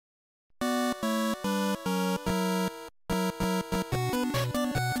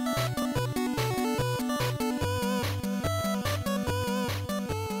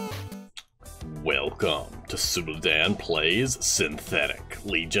Welcome to Sudan Plays Synthetik,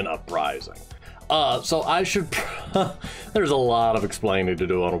 Legion Uprising. So I should... There's a lot of explaining to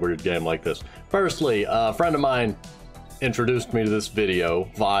do on a weird game like this. Firstly, a friend of mine introduced me to this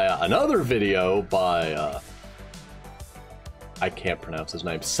video via another video by, I can't pronounce his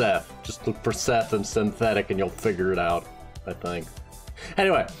name, Seth. Just look for Seth and Synthetik and you'll figure it out, I think.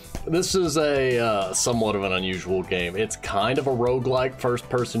 Anyway, this is a somewhat of an unusual game. It's kind of a roguelike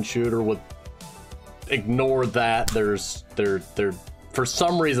first-person shooter with... Ignore that. For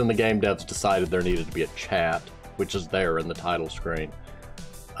some reason, the game devs decided there needed to be a chat, which is there in the title screen.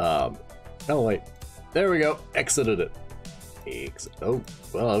 Oh, wait. There we go. Exited it. Oh,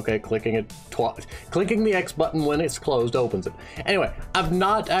 well, okay. Clicking the X button when it's closed opens it. Anyway, I've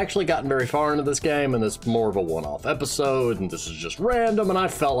not actually gotten very far into this game, and this is more of a one-off episode, and this is just random, and I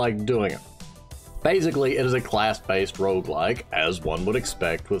felt like doing it. Basically, it is a class-based roguelike, as one would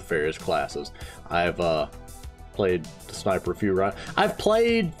expect with various classes. I've played the sniper a few rounds. I've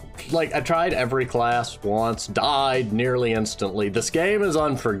played, like, I tried every class once, died nearly instantly. This game is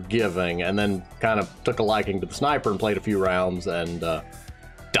unforgiving, and then kind of took a liking to the sniper and played a few rounds and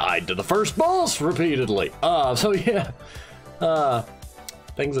died to the first boss repeatedly. So yeah,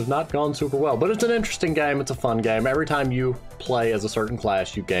 things have not gone super well, but it's an interesting game. It's a fun game. Every time you play as a certain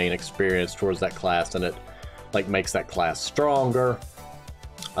class, you gain experience towards that class, and it like makes that class stronger.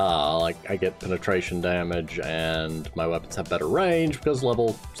 Like I get penetration damage, and my weapons have better range because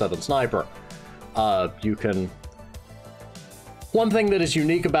level 7 sniper. You can... One thing that is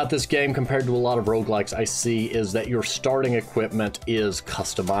unique about this game compared to a lot of roguelikes I see is that your starting equipment is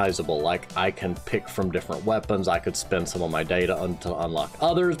customizable. Like, I can pick from different weapons, I could spend some of my data to unlock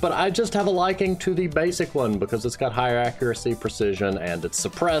others, but I just have a liking to the basic one because it's got higher accuracy, precision, and it's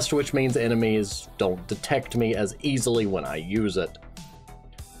suppressed, which means enemies don't detect me as easily when I use it.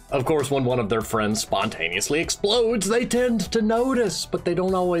 Of course, when one of their friends spontaneously explodes, they tend to notice, but they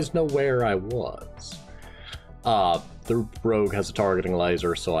don't always know where I was. The rogue has a targeting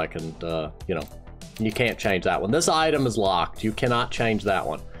laser, so I can, you know, you can't change that one. This item is locked. You cannot change that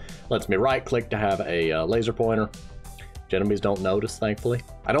one. Lets me right-click to have a laser pointer. Enemies don't notice, thankfully.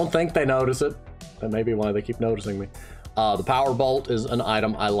 I don't think they notice it. That may be why they keep noticing me. The power bolt is an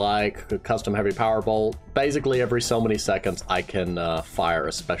item I like, a custom heavy power bolt. Basically, every so many seconds, I can fire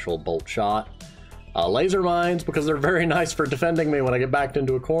a special bolt shot. Laser mines, because they're very nice for defending me when I get backed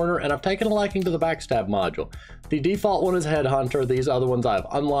into a corner, and I've taken a liking to the backstab module. The default one is Headhunter. These other ones I've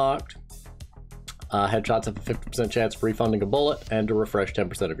unlocked. Headshots have a 50% chance of refunding a bullet, and to refresh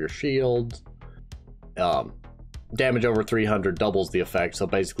 10% of your shields. Damage over 300 doubles the effect, so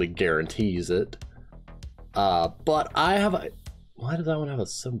basically guarantees it. But I have a... Why does that one have a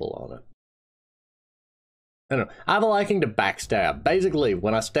symbol on it? I don't know. I have a liking to backstab. Basically,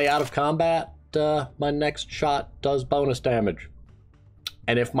 when I stay out of combat, my next shot does bonus damage.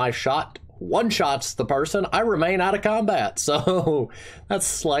 And if my shot one-shots the person, I remain out of combat. So that's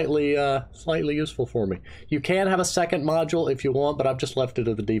slightly useful for me. You can have a second module if you want, but I've just left it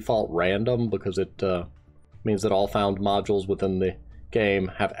at the default random because it means that all found modules within the game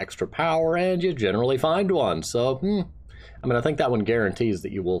have extra power, and you generally find one. So, I mean, I think that one guarantees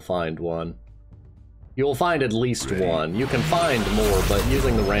that you will find one. You will find at least one. You can find more, but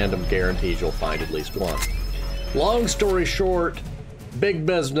using the random guarantees, you'll find at least one. Long story short, big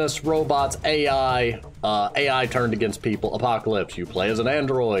business, robots, AI, AI turned against people, apocalypse. You play as an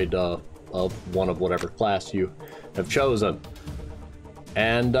android of one of whatever class you have chosen.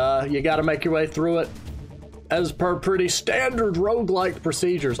 And you gotta make your way through it as per pretty standard roguelike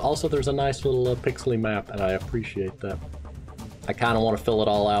procedures. Also, there's a nice little pixely map, and I appreciate that. I kind of want to fill it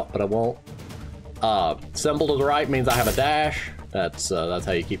all out, but I won't. Symbol to the right means I have a dash. That's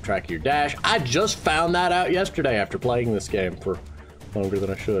how you keep track of your dash. I just found that out yesterday after playing this game for longer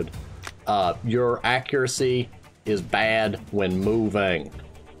than I should. Your accuracy is bad when moving.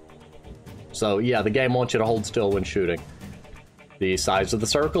 So yeah, the game wants you to hold still when shooting. The size of the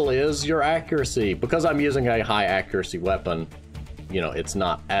circle is your accuracy. Because I'm using a high accuracy weapon, you know, it's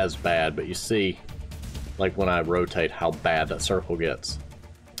not as bad, but you see, like when I rotate, how bad that circle gets.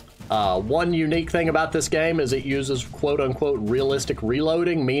 One unique thing about this game is it uses quote-unquote realistic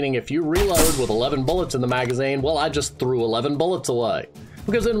reloading, meaning if you reload with 11 bullets in the magazine, well, I just threw 11 bullets away.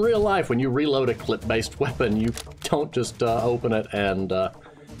 Because in real life, when you reload a clip-based weapon, you don't just open it and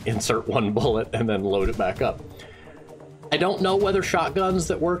insert one bullet and then load it back up. I don't know whether shotguns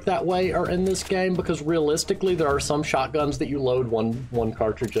that work that way are in this game, because realistically, there are some shotguns that you load one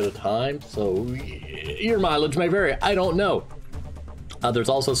cartridge at a time, so your mileage may vary. I don't know. There's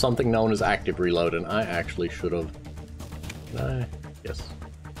also something known as active reload, and I actually should have... yes.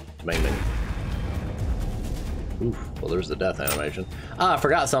 Main menu. Oof, well, there's the death animation. Ah, I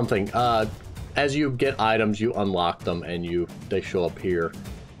forgot something. As you get items, you unlock them, and they show up here.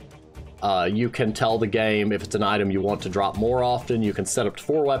 You can tell the game if it's an item you want to drop more often. You can set up to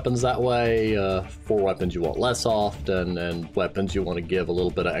 4 weapons that way. 4 weapons you want less often, and weapons you want to give a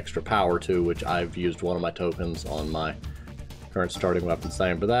little bit of extra power to, which I've used one of my tokens on my current starting weapon.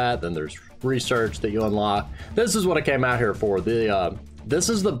 Same for that. Then there's research that you unlock. This is what I came out here for. This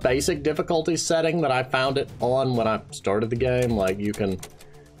is the basic difficulty setting that I found it on when I started the game. Like, you can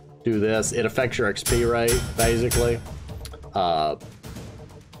do this. It affects your XP rate, basically.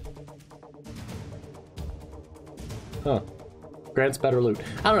 Grants better loot.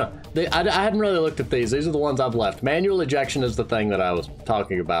 I don't know. I hadn't really looked at these. These are the ones I've left. Manual ejection is the thing that I was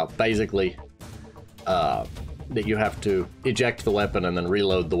talking about. Basically, that you have to eject the weapon and then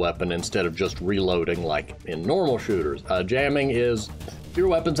reload the weapon instead of just reloading like in normal shooters. Jamming is your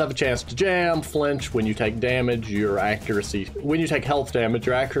weapons have a chance to jam, flinch when you take damage, when you take health damage,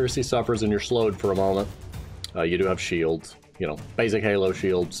 your accuracy suffers and you're slowed for a moment. You do have shields, you know, basic Halo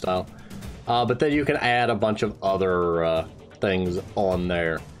shield style. But then you can add a bunch of other things on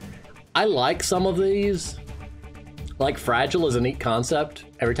there. I like some of these. Like, fragile is a neat concept.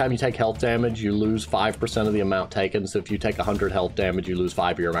 Every time you take health damage, you lose 5% of the amount taken. So if you take 100 health damage, you lose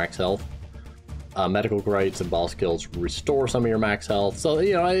 5 of your max health. Medical grades and ball skills restore some of your max health. So,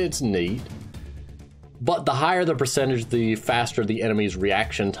 you know, it's neat. But the higher the percentage, the faster the enemy's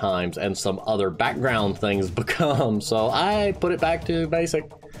reaction times and some other background things become. So I put it back to basic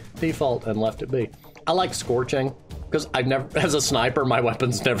default and left it be. I like scorching because as a sniper, my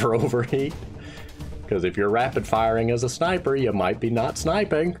weapons never overheat. Because if you're rapid firing as a sniper, you might be not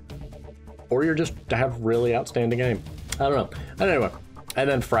sniping, or you're just have really outstanding aim. I don't know. But anyway, and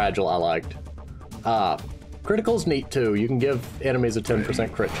then fragile I liked. Critical's neat too. You can give enemies a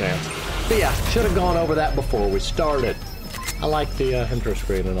 10% crit chance. But yeah, should have gone over that before we started. I like the intro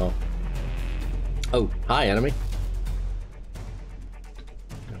screen and all. Oh, hi enemy.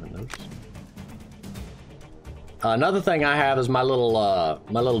 Haven't noticed. Another thing I have is my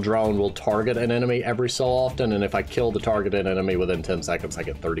little drone will target an enemy every so often, and if I kill the targeted enemy within 10 seconds, I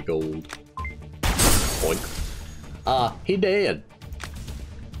get 30 gold. Boink. He did.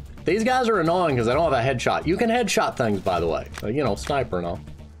 These guys are annoying because they don't have a headshot. You can headshot things, by the way. You know, sniper and all.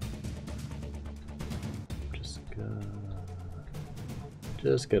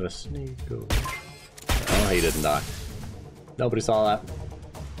 Just gonna sneak over. Oh, he didn't die. Nobody saw that.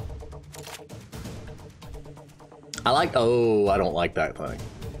 Oh, I don't like that thing.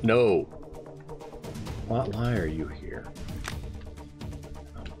 No. Why are you here?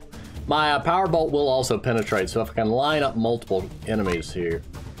 My power bolt will also penetrate, so if I can line up multiple enemies here.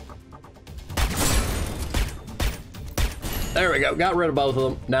 There we go, got rid of both of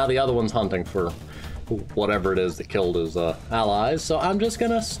them. Now the other one's hunting for whatever it is that killed his allies, so I'm just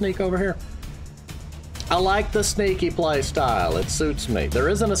gonna sneak over here. I like the sneaky play style, it suits me. There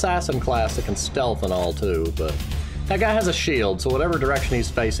is an assassin class that can stealth and all too, but that guy has a shield, so whatever direction he's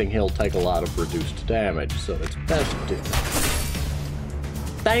facing, he'll take a lot of reduced damage, so it's best to do that.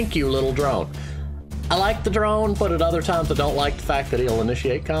 Thank you, little drone. I like the drone, but at other times I don't like the fact that he'll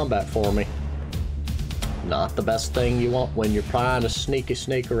initiate combat for me. Not the best thing you want when you're trying to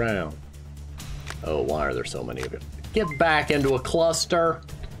sneak around. Oh, why are there so many of you? Get back into a cluster.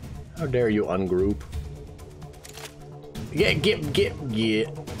 How dare you ungroup? Get.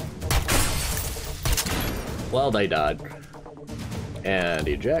 Well, they died. And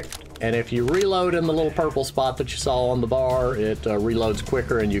eject. And if you reload in the little purple spot that you saw on the bar, it reloads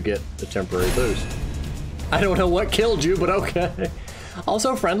quicker and you get a temporary boost. I don't know what killed you, but okay.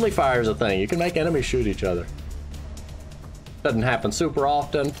 Also, friendly fire is a thing. You can make enemies shoot each other. Doesn't happen super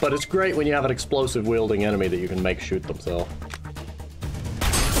often, but it's great when you have an explosive wielding enemy that you can make shoot themselves.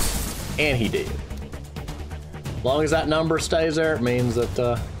 And he did. As long as that number stays there, it means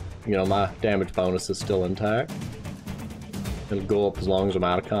that, you know, my damage bonus is still intact. It'll go up as long as I'm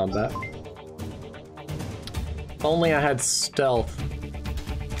out of combat. If only I had stealth.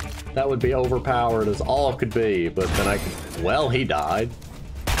 That would be overpowered as all it could be, but then I could... Well, he died.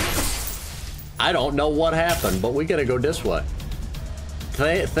 I don't know what happened, but we gotta go this way.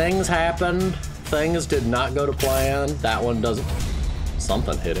 Things happened. Things did not go to plan. That one doesn't...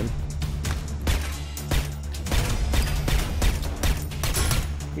 Something hit him.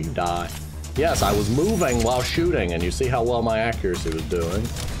 He died. Yes, I was moving while shooting, and you see how well my accuracy was doing.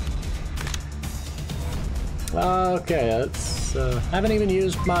 Okay, let's... I haven't even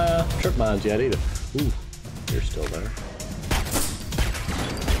used my trip mines yet either. Ooh, you're still there.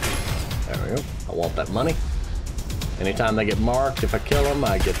 There we go. I want that money. Anytime they get marked, if I kill them,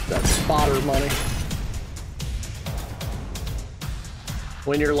 I get that spotter money.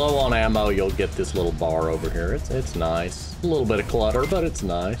 When you're low on ammo, you'll get this little bar over here. It's nice. A little bit of clutter, but it's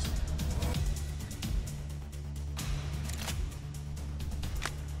nice.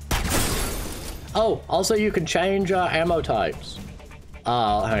 Oh, also you can change ammo types.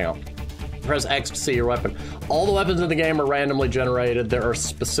 Hang on. Press X to see your weapon. All the weapons in the game are randomly generated. There are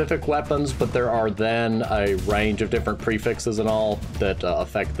specific weapons, but there are then a range of different prefixes and all that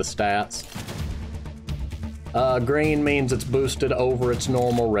affect the stats. Green means it's boosted over its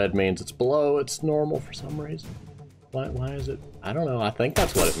normal. Red means it's below its normal for some reason. Why is it? I don't know. I think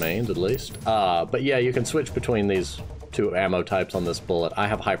that's what it means, at least. But yeah, you can switch between these two ammo types on this bullet. I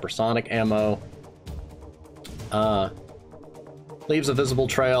have hypersonic ammo. Leaves a visible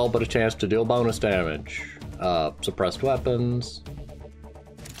trail, but a chance to deal bonus damage. Suppressed weapons.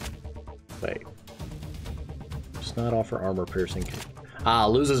 Wait. Does not offer armor piercing.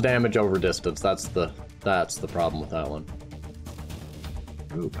 Loses damage over distance. That's the problem with that one.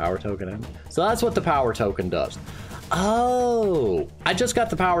 Ooh, power token ammo. So that's what the power token does. Oh, I just got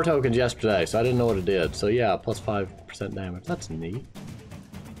the power tokens yesterday, so I didn't know what it did. So yeah, plus 5% damage. That's neat.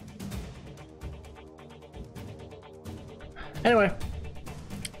 Anyway,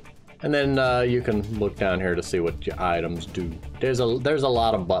 and then you can look down here to see what your items do. There's a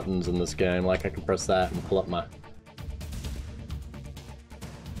lot of buttons in this game. Like I can press that and pull up my.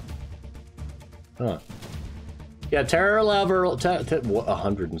 Huh. Yeah, terror level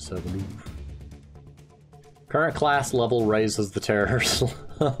 170. Current class level raises the terror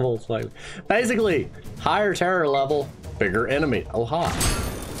level slightly. Basically, higher terror level, bigger enemy. Oh ha.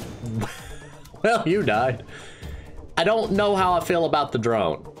 Well, you died. I don't know how I feel about the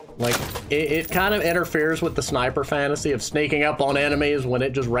drone. Like, it kind of interferes with the sniper fantasy of sneaking up on enemies when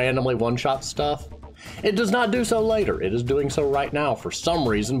it just randomly one-shots stuff. It does not do so later. It is doing so right now for some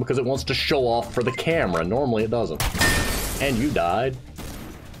reason because it wants to show off for the camera. Normally it doesn't. And you died.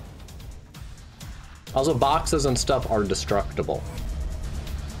 Also, boxes and stuff are destructible.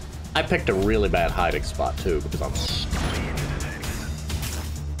 I picked a really bad hiding spot too because I'm stupid.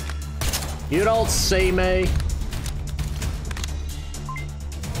 You don't see me.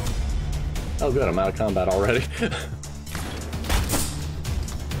 Oh good, I'm out of combat already.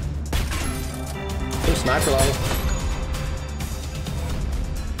 Sniper level.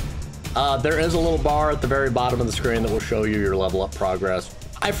 There is a little bar at the very bottom of the screen that will show you your level up progress.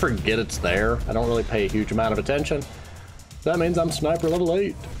 I forget it's there. I don't really pay a huge amount of attention. That means I'm sniper level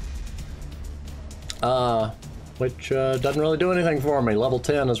 8. Which doesn't really do anything for me. Level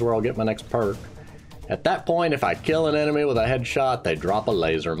 10 is where I'll get my next perk. At that point, if I kill an enemy with a headshot, they drop a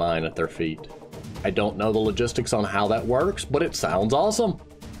laser mine at their feet. I don't know the logistics on how that works, but it sounds awesome.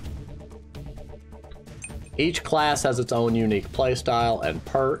 Each class has its own unique playstyle and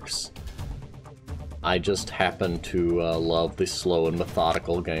perks. I just happen to love the slow and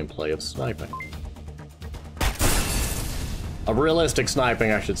methodical gameplay of sniping. Of realistic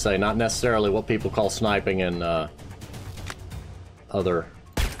sniping, I should say, not necessarily what people call sniping in other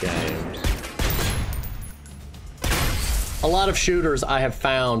games. A lot of shooters I have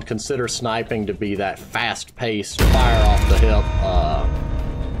found consider sniping to be that fast-paced, fire off the hip,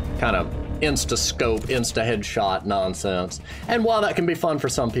 kind of insta-scope, insta-headshot nonsense. And while that can be fun for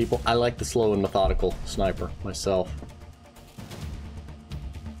some people, I like the slow and methodical sniper myself.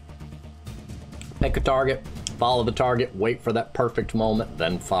 Pick a target, follow the target, wait for that perfect moment,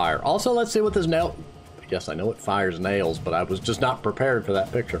 then fire. Also, let's see what this nail... Yes, I know it fires nails, but I was just not prepared for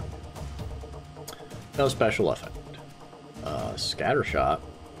that picture. No special effect. Scatter shot.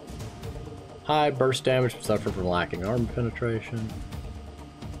 High burst damage suffered from lacking armor penetration.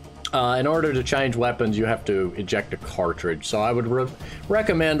 In order to change weapons, you have to eject a cartridge, so I would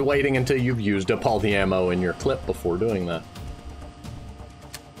recommend waiting until you've used up all the ammo in your clip before doing that.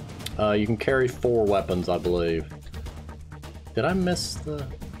 You can carry 4 weapons, I believe. Did I miss the...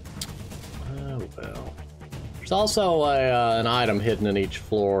 Oh, well. There's also an item hidden in each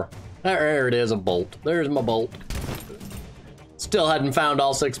floor. There it is, a bolt. There's my bolt. Still hadn't found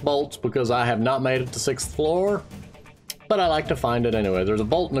all 6 bolts because I have not made it to 6th floor. But I like to find it anyway. There's a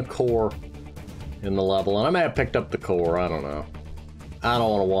bolt and a core in the level, and I may have picked up the core, I don't know. I don't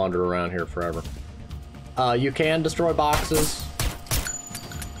want to wander around here forever. You can destroy boxes.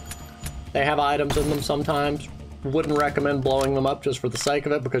 They have items in them sometimes. Wouldn't recommend blowing them up just for the sake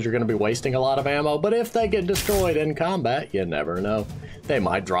of it because you're going to be wasting a lot of ammo, but if they get destroyed in combat, you never know. They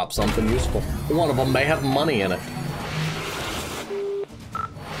might drop something useful. One of them may have money in it.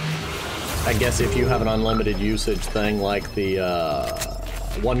 I guess if you have an unlimited usage thing like the,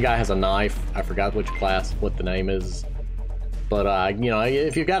 one guy has a knife, I forgot which class, what the name is, but you know,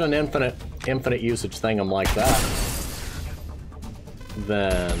 if you've got an infinite usage thing, I'm like that.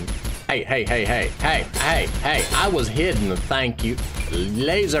 then... Hey, I was hidden, thank you.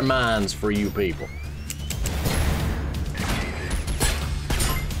 Laser mines for you people.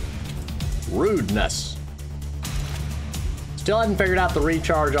 Rudeness. Still haven't figured out the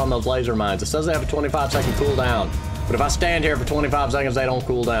recharge on those laser mines. It says they have a 25-second cooldown, but if I stand here for 25 seconds, they don't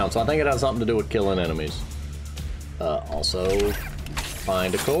cool down. So I think it has something to do with killing enemies. Also,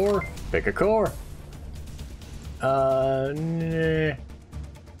 find a core. Pick a core. Nah.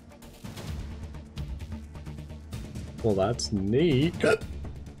 Well, that's neat. I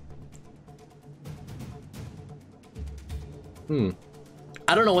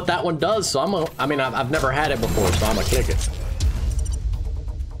don't know what that one does, so I've never had it before, so I'm gonna click it.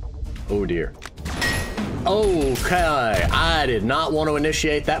 Oh dear. Okay, I did not want to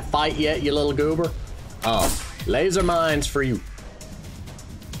initiate that fight yet, you little goober. Laser mines for you.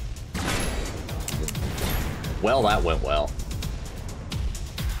 Well, that went well.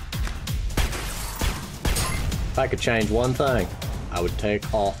 If I could change one thing, I would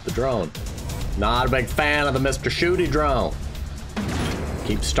take off the drone. Not a big fan of the Mr. Shooty drone.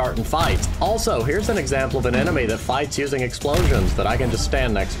 Keep starting fights. Also, here's an example of an enemy that fights using explosions that I can just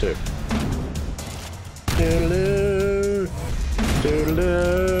stand next to. Doodaloo,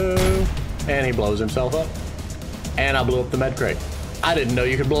 doodaloo. And he blows himself up. And I blew up the med crate. I didn't know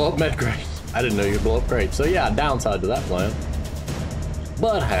you could blow up med crates. I didn't know you could blow up crates. So yeah, downside to that plan.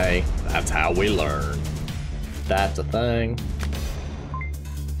 But hey, that's how we learn. That's a thing.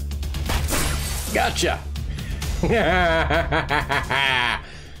 Gotcha!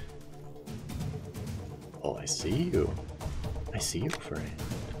 Oh, I see you. I see you, friend.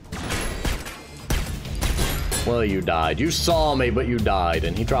 Well, you died. You saw me, but you died,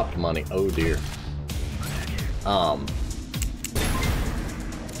 and he dropped money. Oh, dear. I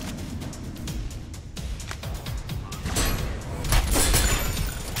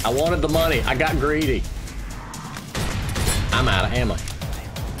wanted the money. I got greedy. I'm out of ammo.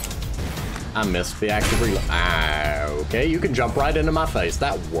 I missed the active reload. Ah, okay, you can jump right into my face.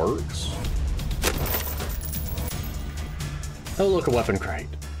 That works. Oh, look, a weapon crate.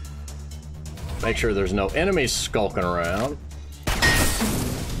 Make sure there's no enemies skulking around.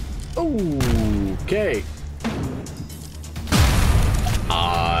 Okay.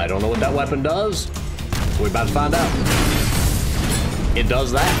 I don't know what that weapon does. We're about to find out. It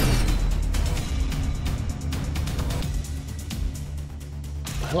does that.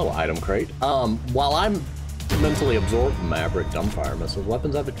 Hello, item crate. While I'm mentally absorbed, Maverick dumbfire missiles.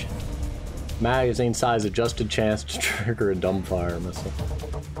 Weapons have a magazine size adjusted chance to trigger a dumbfire missile.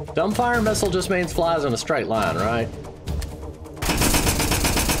 Dumbfire missile just means flies in a straight line, right?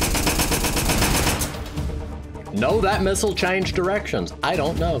 No, that missile changed directions. I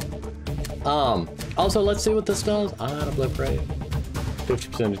don't know. Also, let's see what this does. Item blip rate.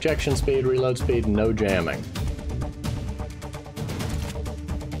 50% ejection speed, reload speed, no jamming.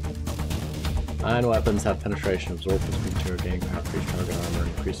 Iron weapons have penetration, absorption speed, material gain, power, increase target armor,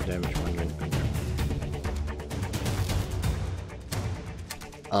 increase the damage when getting finger.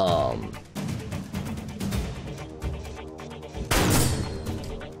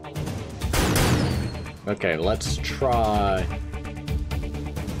 Okay, let's try.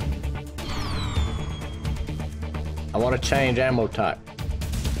 I want to change ammo type.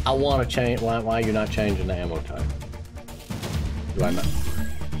 I want to change. Why are you not changing the ammo type? Do I not?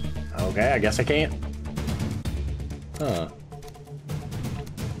 Okay, I guess I can't. Huh.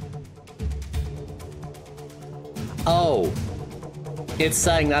 Oh. It's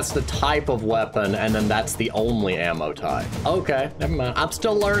saying that's the type of weapon, and then that's the only ammo type. Okay, never mind. I'm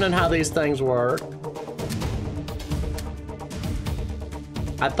still learning how these things work.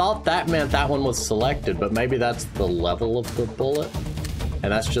 I thought that meant that one was selected, but maybe that's the level of the bullet,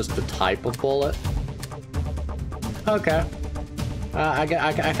 and that's just the type of bullet. Okay. I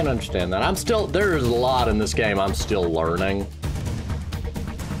can understand that. There's a lot in this game I'm still learning.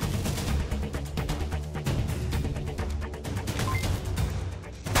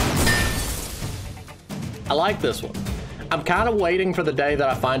 I like this one. I'm kind of waiting for the day that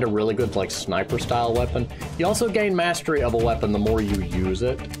I find a really good, like, sniper style weapon. You also gain mastery of a weapon the more you use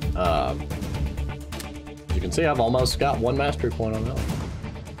it. As you can see, I've almost got 1 mastery point on that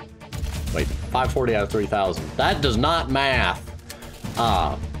one. Wait, 540 out of 3,000. That does not math.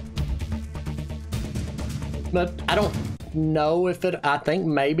 But I don't know if it, I think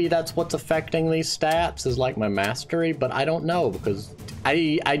maybe that's what's affecting these stats is like my mastery, but I don't know because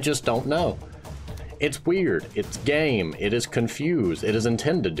I just don't know. It's weird. It's game. It is confused. It is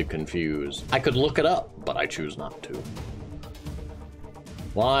intended to confuse. I could look it up, but I choose not to.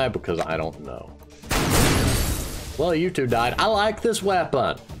 Why? Because I don't know. Well, you two died. I like this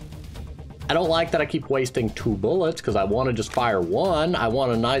weapon. I don't like that I keep wasting 2 bullets because I want to just fire 1. I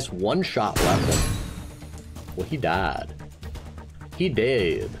want a nice one-shot weapon. Well, he died. He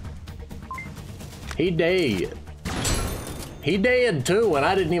dead. He dead. He dead too, and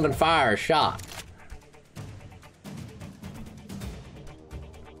I didn't even fire a shot.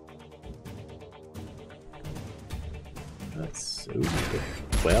 That's so good.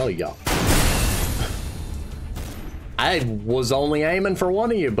 Well, y'all. I was only aiming for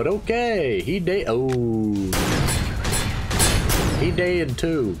one of you, but okay. He dead. Oh. He dead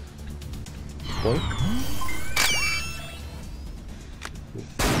too. Boink.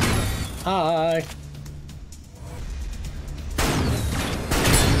 Hi.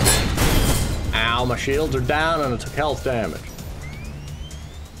 Ow, my shields are down and I took health damage.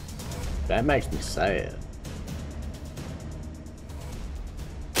 That makes me sad.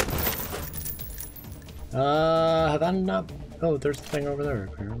 Have I not? Oh, there's the thing over there,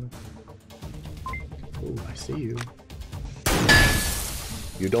 apparently. Oh, I see you.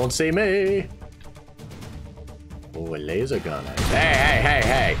 You don't see me. Oh, a laser gun. Hey, hey, hey,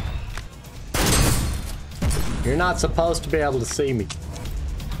 hey. You're not supposed to be able to see me.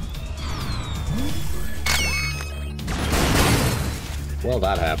 Well,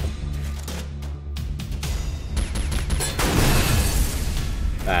 that happened.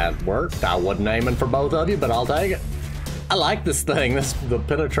 That worked. I wasn't aiming for both of you, but I'll take it. I like this thing, the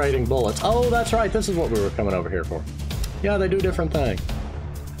penetrating bullets. Oh, that's right. This is what we were coming over here for. Yeah, they do different things.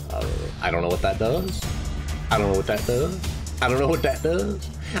 I don't know what that does. I don't know what that does. I don't know what that does.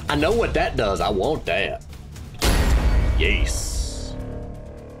 I know what that does. I want that. Yes.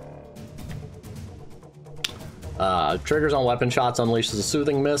 Triggers on weapon shots unleashes a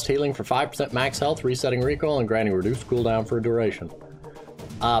soothing mist, healing for 5% max health, resetting recoil, and granting reduced cooldown for a duration.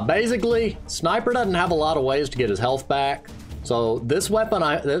 Basically, Sniper doesn't have a lot of ways to get his health back. So this weapon,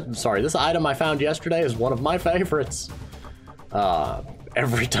 this item I found yesterday is one of my favorites.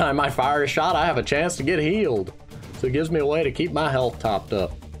 Every time I fire a shot, I have a chance to get healed. So it gives me a way to keep my health topped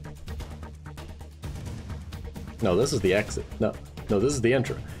up. No, this is the exit. No, this is the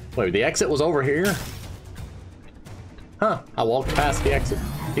entry. Wait, the exit was over here? Huh, I walked past the exit.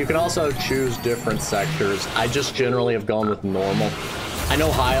 You can also choose different sectors. I just generally have gone with normal. I know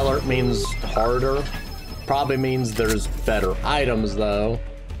high alert means harder. Probably means there's better items though.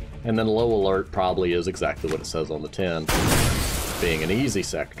 And then low alert probably is exactly what it says on the tin, being an easy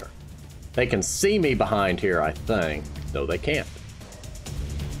sector. They can see me behind here, I think. No, they can't.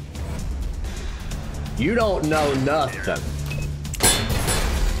 You don't know nothing.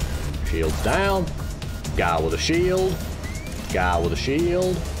 Shields down. Guy with a shield. Guy with a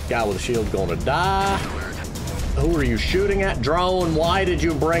shield. Guy with a shield gonna die. Who are you shooting at? Drone, why did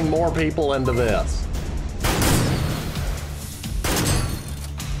you bring more people into this?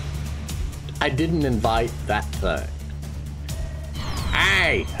 I didn't invite that thing.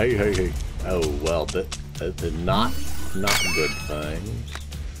 Hey! Hey, hey, hey. Oh, well, that's not good things.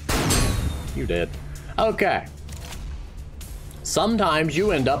 You did. Okay. Sometimes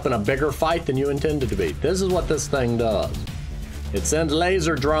you end up in a bigger fight than you intended to be. This is what this thing does. It sends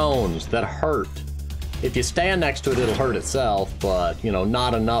laser drones that hurt. If you stand next to it, it'll hurt itself, but, you know,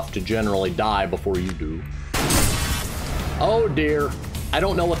 not enough to generally die before you do. Oh dear. I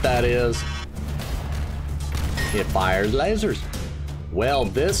don't know what that is. It fires lasers. Well,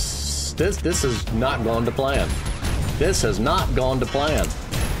 this has not gone to plan. This has not gone to plan.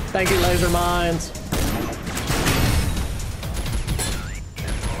 Thank you, laser mines.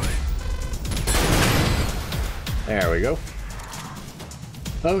 There we go.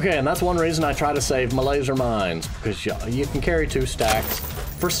 Okay, and that's one reason I try to save my laser mines, because you can carry 2 stacks.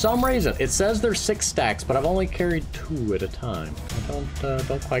 For some reason, it says there's 6 stacks, but I've only carried 2 at a time. I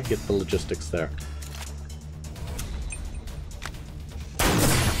don't quite get the logistics there.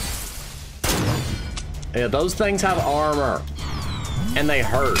 Yeah, those things have armor, and they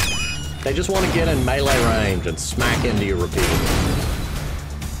hurt. They just want to get in melee range and smack into you repeatedly.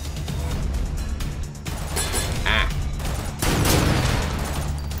 Ah.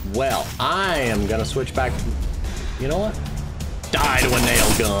 Well, I am gonna switch back to... You know what? Die to a nail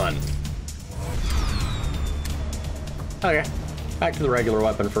gun. Okay, back to the regular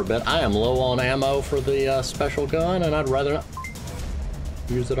weapon for a bit. I am low on ammo for the special gun, and I'd rather not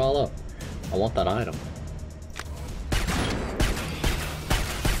use it all up. I want that item.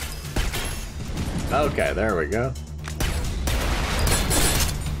 Okay, there we go.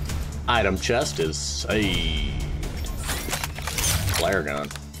 Item chest is saved. Flare gun.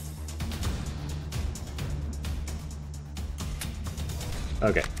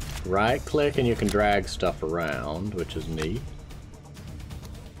 Okay, Right click and you can drag stuff around, which is neat.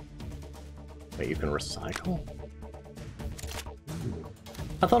 Wait, you can recycle?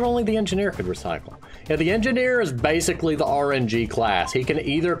 I thought only the engineer could recycle. Yeah, the engineer is basically the RNG class. He can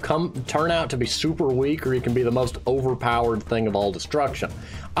either turn out to be super weak, or he can be the most overpowered thing of all destruction.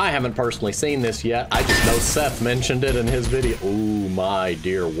 I haven't personally seen this yet. I just know Seth mentioned it in his video. Oh my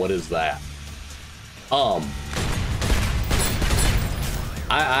dear, what is that?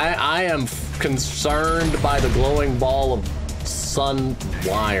 I am concerned by the glowing ball of sun.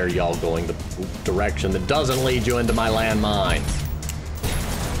 Why are y'all going the direction that doesn't lead you into my landmines?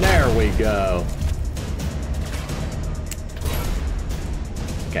 There we go.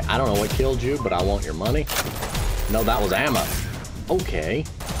 Okay, I don't know what killed you, but I want your money. No, that was ammo. Okay.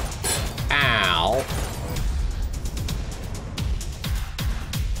 Ow.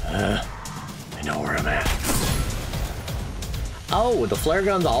 I know where I'm at. Oh, the flare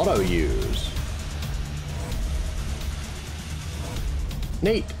gun's auto use.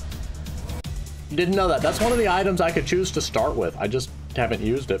 Neat. Didn't know that. That's one of the items I could choose to start with. I just haven't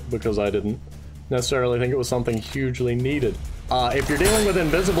used it because I didn't necessarily think it was something hugely needed. If you're dealing with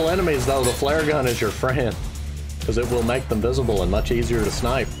invisible enemies, though, the flare gun is your friend, because it will make them visible and much easier to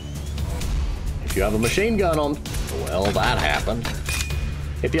snipe. If you have a machine gun on... Well, that happened.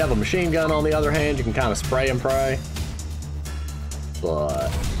 If you have a machine gun, on the other hand, you can kind of spray and pray.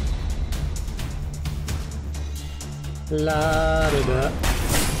 But... La-da-da.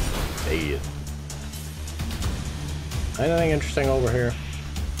 Hey. Anything interesting over here?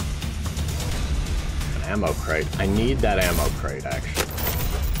 Ammo crate. I need that ammo crate, actually.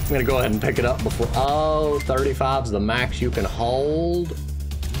 I'm gonna go ahead and pick it up before... Oh, 35's the max you can hold?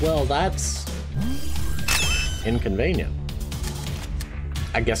 Well, that's... inconvenient.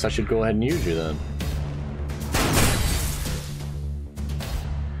 I guess I should go ahead and use you then.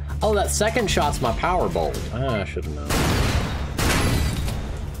 Oh, that second shot's my power bolt. I should have known.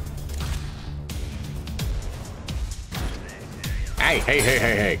 Hey, hey, hey,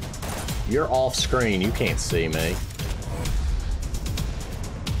 hey, hey. You're off screen, you can't see me.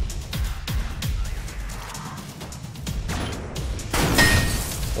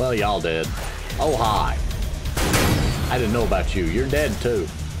 Well, y'all did. Oh, hi. I didn't know about you. You're dead, too.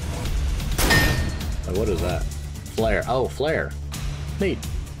 Oh, what is that? Flare. Oh, flare. Neat.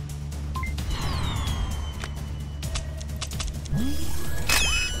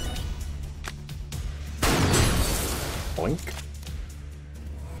 Boink.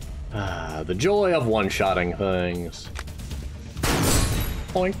 The joy of one-shotting things.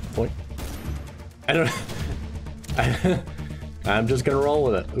 Point, point. I don't... I'm just gonna roll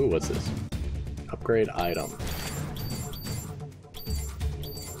with it. Ooh, what's this? Upgrade item.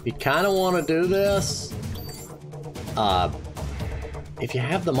 You kind of want to do this. If you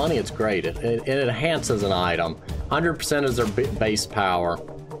have the money, it's great. It enhances an item. 100% is their base power.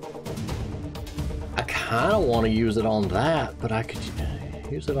 I kind of want to use it on that, but I could...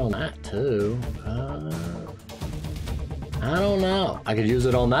 use it on that too. I don't know. I could use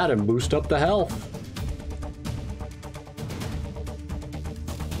it on that and boost up the health.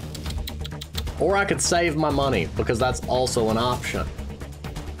 Or I could save my money, because that's also an option.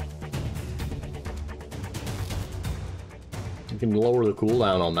 You can lower the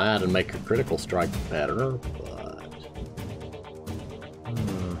cooldown on that and make your critical strike better, but...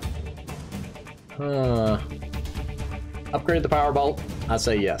 Upgrade the power bolt? I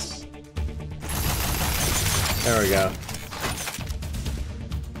say yes. There we go.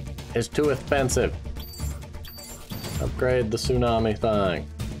 It's too expensive. Upgrade the tsunami thing.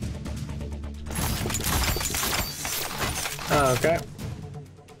 Okay.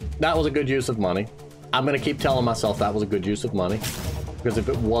 That was a good use of money. I'm gonna keep telling myself that was a good use of money, because if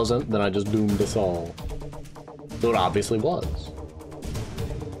it wasn't, then I just doomed us all. So it obviously was.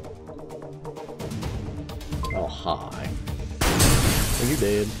 Oh, hi. Are you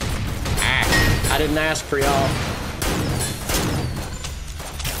dead? Ah, I didn't ask for y'all.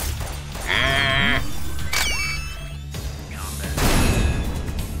 Ah.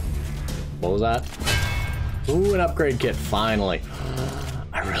 What was that? Ooh, an upgrade kit, finally.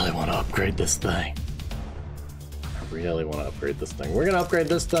 I really want to upgrade this thing. I really want to upgrade this thing. We're going to upgrade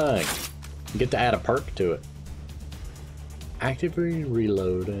this thing. Get to add a perk to it. Actively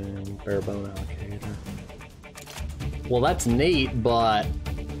reloading, barebone allocator. Well, that's neat, but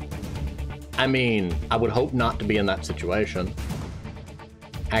I mean, I would hope not to be in that situation.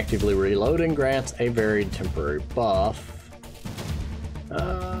 Actively reloading grants a varied temporary buff.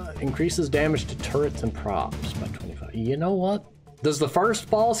 Increases damage to turrets and props by 25. You know what? Does the first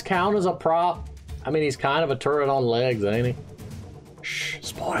boss count as a prop? I mean, he's kind of a turret on legs, ain't he? Shh,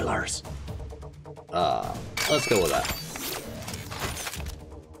 spoilers. Let's go with that.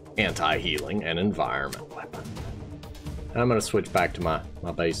 Anti-healing and environment weapon. And I'm gonna switch back to my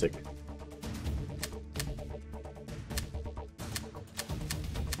basic.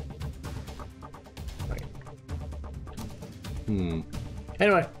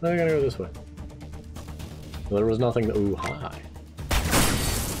 Anyway, I'm gonna go this way. There was nothing. Ooh, hi.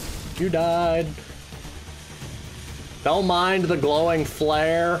 You died. Don't mind the glowing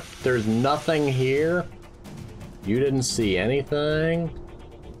flare. There's nothing here. You didn't see anything.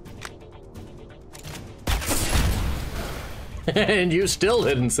 And you still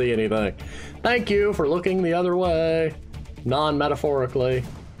didn't see anything. Thank you for looking the other way. Non-metaphorically.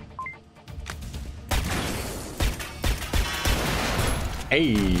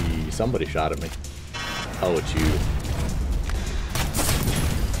 Hey, somebody shot at me. Oh, it's you.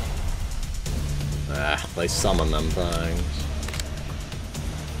 Ah, they summon them things.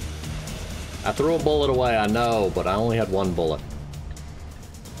 I threw a bullet away, I know, but I only had one bullet.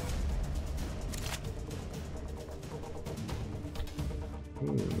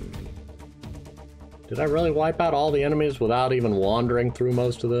 Did I really wipe out all the enemies without even wandering through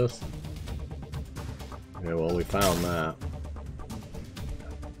most of this? Yeah, well, we found that.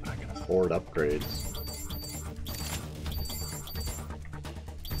 I can afford upgrades.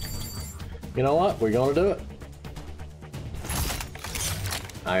 You know what? We're gonna do it.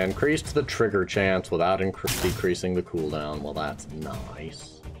 I increased the trigger chance without decreasing the cooldown. Well, that's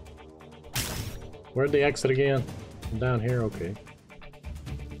nice. Where'd the exit again? Down here, okay.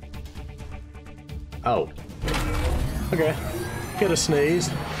 Oh. Okay. Get a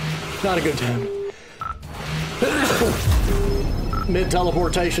sneeze. Not a good time.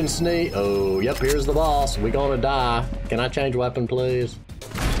 Mid-teleportation sneeze. Oh, yep, here's the boss. We gonna die. Can I change weapon, please?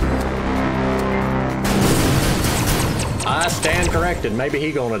 I stand corrected. Maybe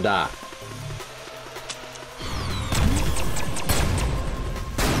he gonna die.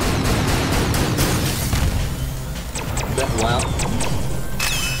 Well.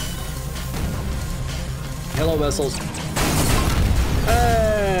 Hello, missiles.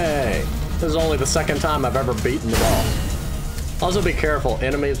 Hey! This is only the second time I've ever beaten the boss. Also be careful,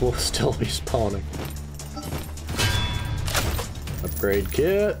 enemies will still be spawning. Upgrade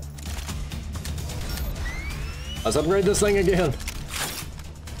kit. Let's upgrade this thing again.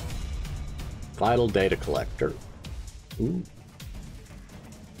 Vital data collector. Ooh.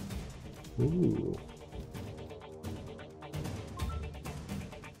 Ooh.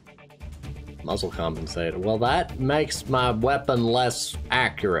 Muzzle compensator. Well, that makes my weapon less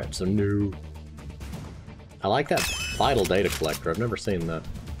accurate, so no. I like that vital data collector. I've never seen that.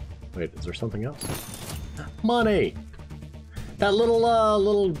 Wait, is there something else? Money! That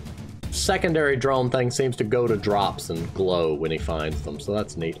little secondary drone thing seems to go to drops and glow when he finds them, so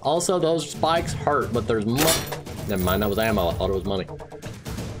that's neat. Also, those spikes hurt, but there's money. Never mind, that was ammo. I thought it was money.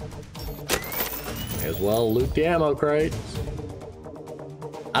 May as well loot the ammo crates.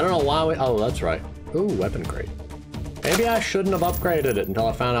 I don't know why we... Oh, that's right. Ooh, weapon crate. Maybe I shouldn't have upgraded it until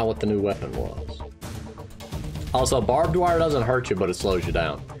I found out what the new weapon was. Also, barbed wire doesn't hurt you, but it slows you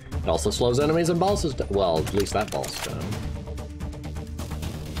down. It also slows enemies and bosses down. Well, at least that boss down.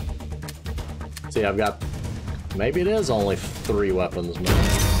 See, I've got... Maybe it is only 3 weapons now.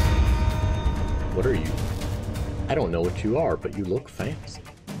 What are you? I don't know what you are, but you look fancy.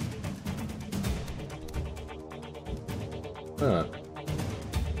 Huh.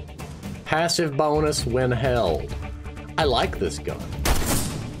 Passive bonus when held. I like this gun.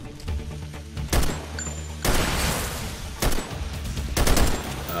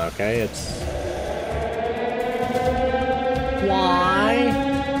 Okay, it's... Why?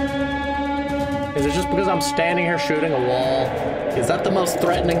 Is it just because I'm standing here shooting a wall? Is that the most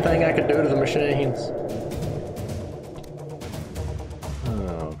threatening thing I could do to the machines?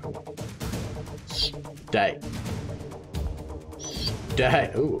 Oh. Stay.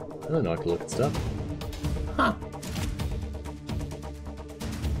 Stay. Ooh. I don't know, I can look at stuff. Huh.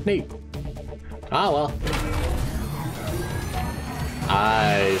 Neat. Ah, well.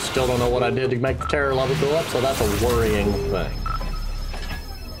 I still don't know what I did to make the terror level go up, so that's a worrying thing.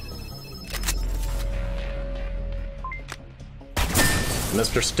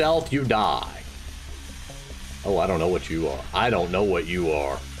 Mr. Stealth, you die. Oh, I don't know what you are. I don't know what you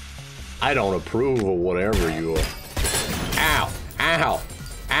are. I don't approve of whatever you are. Ow! Ow!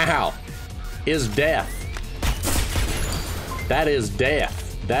 Ow! Is death. That is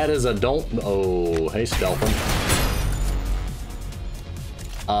death. That is a don't... Oh, hey, Stealthin.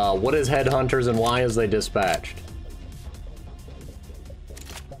 What is Headhunters and why is they dispatched?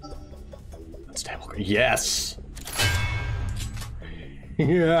 Yes!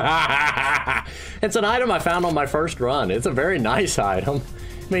 It's an item I found on my first run. It's a very nice item.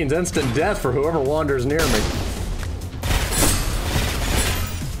 It means instant death for whoever wanders near me.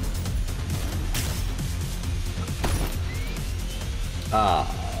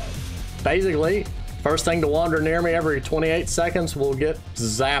 Basically, first thing to wander near me every 28 seconds will get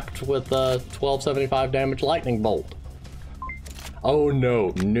zapped with a 1275 damage lightning bolt. Oh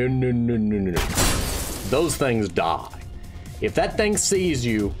no, no, no, no, no, no, no. Those things die. If that thing sees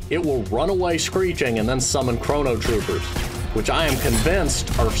you, it will run away screeching and then summon Chrono Troopers, which I am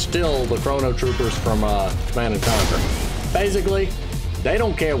convinced are still the Chrono Troopers from Command & Conquer. Basically, they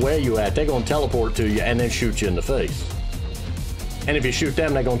don't care where you at, they're gonna teleport to you and then shoot you in the face. And if you shoot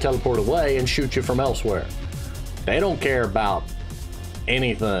them, they're gonna teleport away and shoot you from elsewhere. They don't care about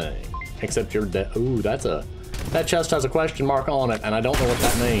anything except you're dead. Ooh, that chest has a question mark on it, and I don't know what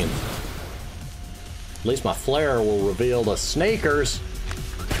that means. At least my flare will reveal the sneakers.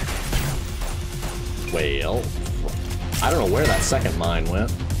 Well, I don't know where that second mine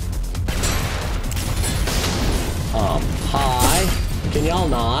went. Hi. Can y'all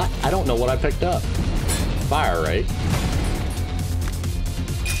not? I don't know what I picked up. Fire rate.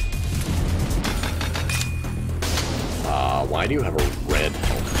 Why do you have a red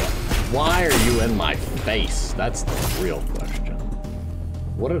helmet? Why are you in my face? That's the real question.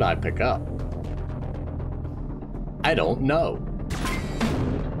 What did I pick up? I don't know.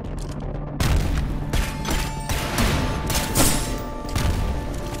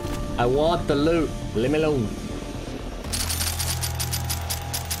 I want the loot. Leave me alone.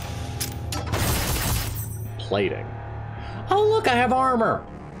 Plating. Oh, look, I have armor.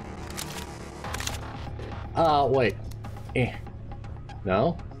 Wait.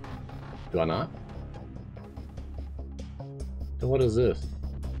 No? Do I not? Then what is this?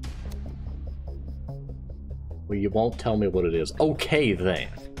 Well, you won't tell me what it is. Okay, then.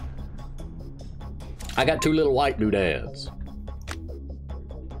 I got two little white doodads.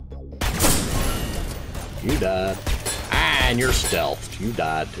 You died. Ah, and you're stealthed. You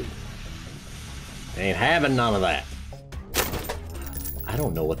died, too. Ain't having none of that. I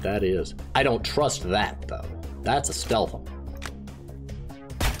don't know what that is. I don't trust that, though. That's a stealth one.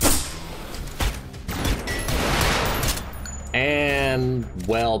 And,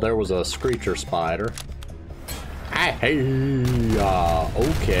 well, there was a screecher spider. Hey,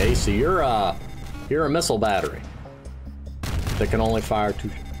 okay, so you're a missile battery that can only fire two.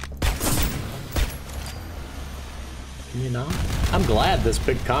 Can you not? I'm glad this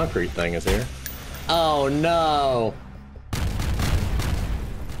big concrete thing is here. Oh no!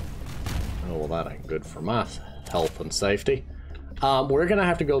 Oh, well, that ain't good for my health and safety. We're gonna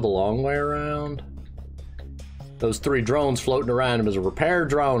have to go the long way around. Those three drones floating around him is a repair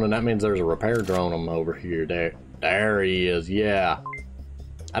drone, and that means there's a repair drone over here. There he is, yeah.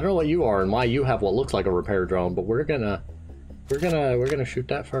 I don't know what you are and why you have what looks like a repair drone, but we're gonna shoot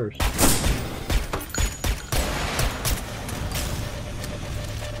that first.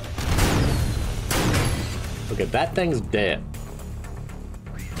 Okay, that thing's dead.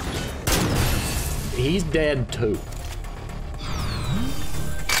 He's dead too.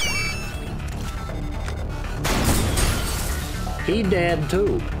 He dead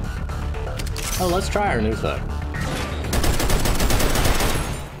too. Oh, let's try our new thing.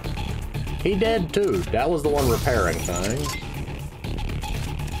 He dead too. That was the one repairing things.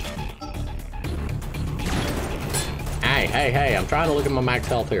 Hey, I'm trying to look at my max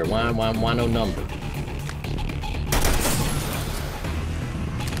health here. Why no number?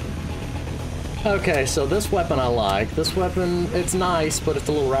 Okay, so this weapon I like. This weapon, it's nice, but it's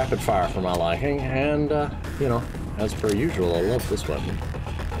a little rapid fire for my liking. And, you know, as per usual, I love this weapon.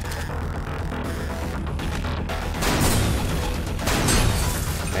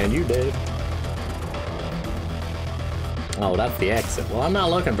 And you did. Oh, that's the exit. Well, I'm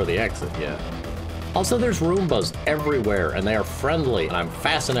not looking for the exit yet. Also, there's Roombas everywhere, and they are friendly, and I'm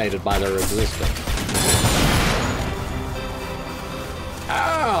fascinated by their existence.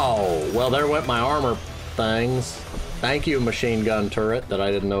 Ow! Well, there went my armor things. Thank you, machine gun turret that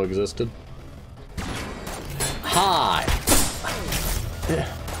I didn't know existed. Hi!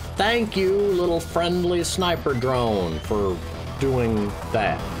 Thank you, little friendly sniper drone, for doing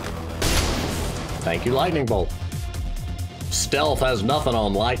that. Thank you, lightning bolt. Stealth has nothing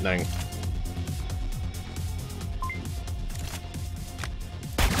on lightning.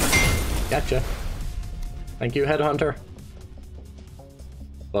 Gotcha. Thank you, headhunter.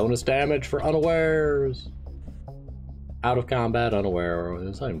 Bonus damage for unawares. Out of combat, unaware,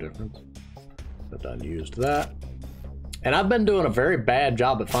 the same difference. But unused that. And I've been doing a very bad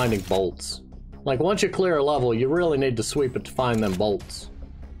job at finding bolts. Like, once you clear a level, you really need to sweep it to find them bolts.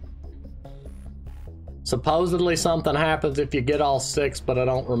 Supposedly something happens if you get all 6, but I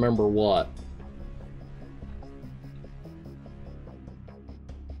don't remember what.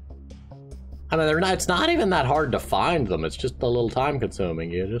 I mean, it's not even that hard to find them. It's just a little time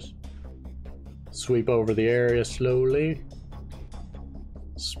consuming. You just sweep over the area slowly.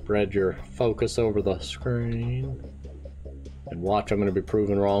 Spread your focus over the screen. And watch, I'm going to be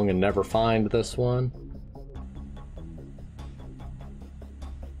proven wrong and never find this one.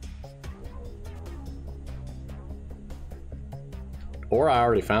 Or I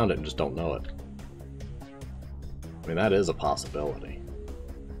already found it and just don't know it. I mean, that is a possibility.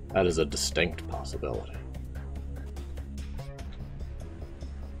 That is a distinct possibility.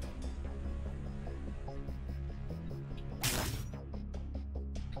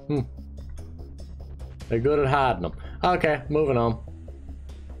 They're good at hiding them. Okay, moving on.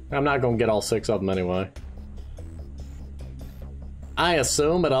 I'm not gonna get all 6 of them anyway. I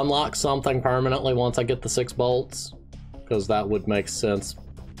assume it unlocks something permanently once I get the 6 bolts, because that would make sense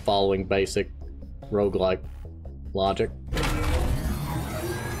following basic roguelike logic.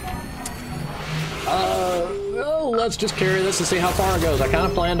 Oh, let's just carry this and see how far it goes. I kind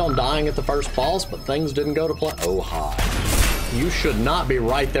of planned on dying at the first boss, but things didn't go to plan. Oh, hi. You should not be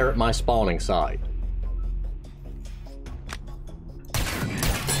right there at my spawning site.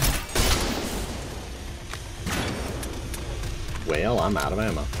 Well, I'm out of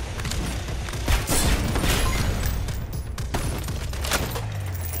ammo.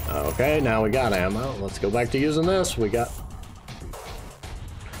 Okay, now we got ammo. Let's go back to using this. We got...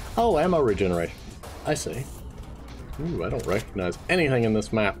 Oh, ammo regeneration. I see. Ooh, I don't recognize anything in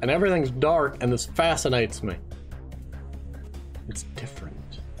this map. And everything's dark, and this fascinates me. It's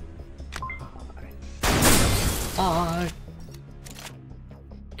different. Hi.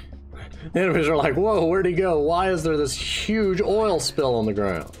 The enemies are like, whoa, where'd he go? Why is there this huge oil spill on the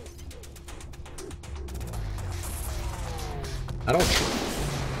ground? I don't...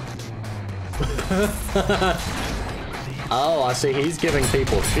 Oh, I see. He's giving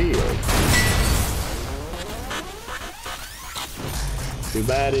people shields. Too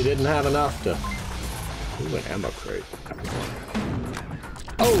bad he didn't have enough to... Ooh, an ammo crate.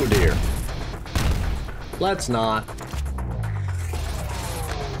 Oh, dear. Let's not.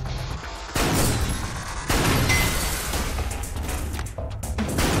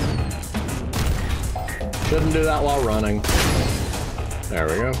 Shouldn't do that while running. There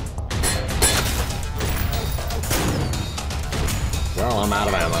we go. Well, I'm out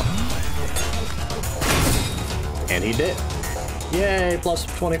of ammo. And he did. Yay, plus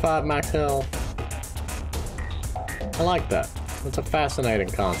 25 max health. I like that. That's a fascinating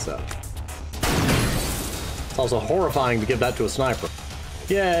concept. It's also horrifying to give that to a sniper.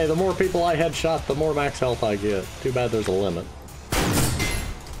 Yay, the more people I headshot, the more max health I get. Too bad there's a limit.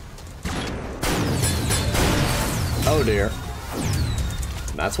 Oh dear.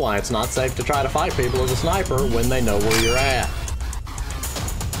 That's why it's not safe to try to fight people as a sniper when they know where you're at.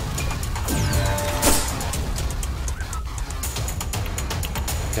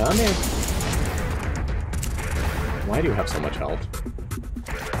 Come in. Why do you have so much health?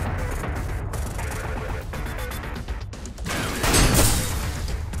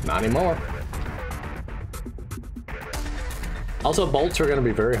 Not anymore. Also, bolts are going to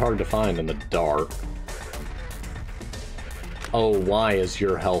be very hard to find in the dark. Oh, why is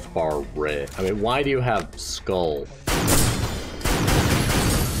your health bar red? I mean, why do you have skull?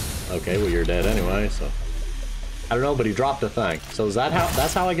 Okay, well, you're dead anyway, so... I don't know, but he dropped a thing. So is that how...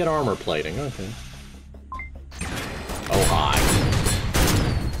 That's how I get armor plating. Okay. Oh, hi.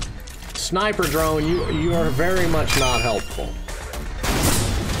 Sniper drone, you are very much not helpful.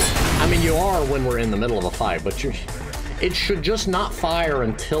 I mean, you are when we're in the middle of a fight, but you... It should just not fire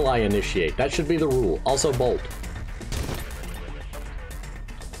until I initiate. That should be the rule. Also, bolt.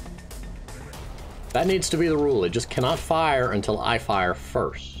 That needs to be the rule. It just cannot fire until I fire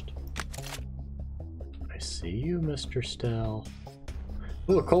first. I see you, Mr. Stell.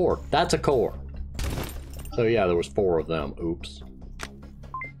 Ooh, a core. That's a core. So yeah, there was 4 of them. Oops.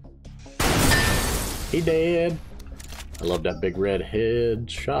 He dead. I love that big red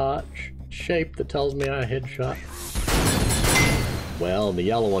headshot shape that tells me I headshot. Well, the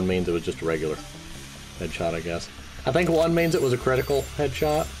yellow one means it was just a regular headshot, I guess. I think one means it was a critical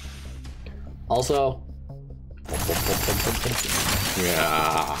headshot. Also,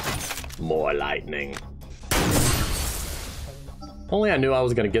 yeah, more lightning. Only I knew I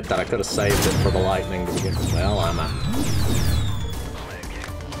was going to get that. I could have saved it for the lightning to begin with. Well, I'm out.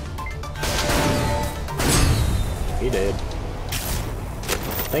 He did.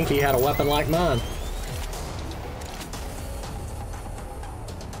 I think he had a weapon like mine.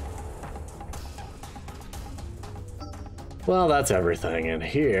 Well, that's everything in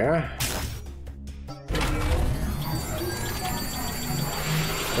here.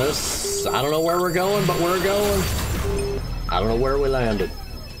 This, I don't know where we're going, but we're going. I don't know where we landed.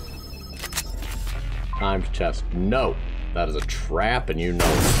 Times chest. No, that is a trap and you know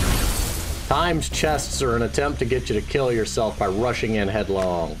it. Times chests are an attempt to get you to kill yourself by rushing in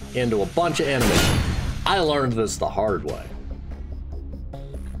headlong into a bunch of enemies. I learned this the hard way.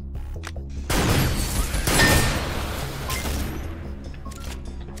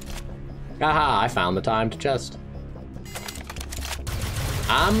 Aha, I found the timed chest.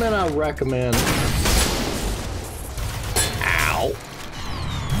 I'm gonna recommend... Ow.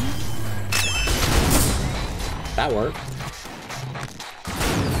 That worked.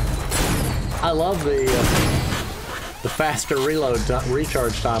 I love the faster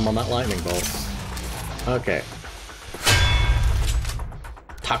recharge time on that lightning bolt. Okay.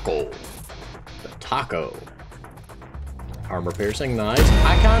 Taco. The taco. Armor piercing, nice.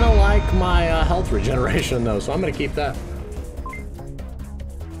 I kind of like my health regeneration though, so I'm gonna keep that.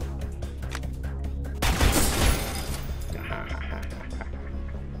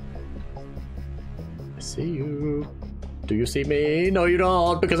 I see you. Do you see me? No, you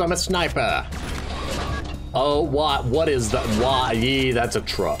don't, because I'm a sniper. Oh, what? What is that? Why? Yee, that's a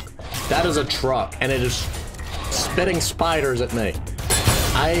truck. That is a truck, and it is spitting spiders at me.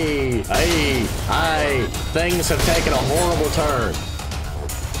 Aye. Things have taken a horrible turn.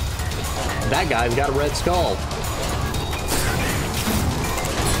 That guy's got a red skull.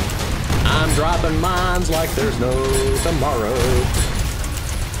 I'm dropping mines like there's no tomorrow.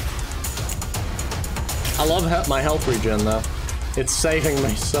 I love my health regen though. It's saving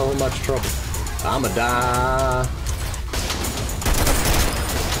me so much trouble. I'ma die.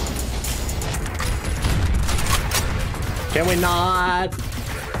 Can we not?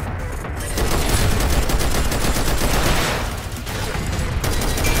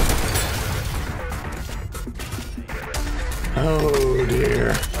 Oh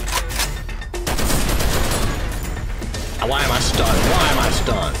dear. Why am I stunned? Why am I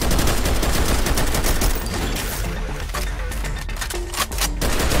stunned?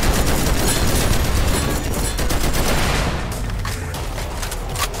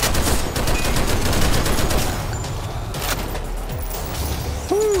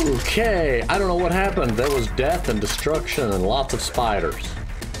 Okay, I don't know what happened. There was death and destruction and lots of spiders.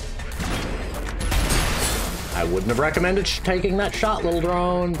 I wouldn't have recommended taking that shot, little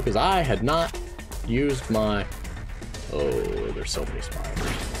drone, because I had not used my... Oh, there's so many spiders.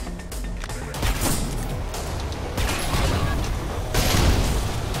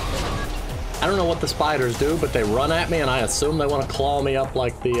 I don't know what the spiders do, but they run at me, and I assume they want to claw me up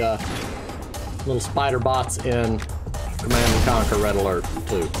like the little spider bots in Command & Conquer Red Alert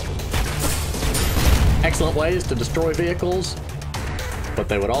 2. Excellent ways to destroy vehicles, but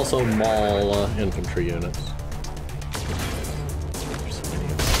they would also maul infantry units.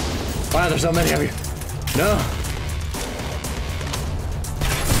 Why are there so many of you? No!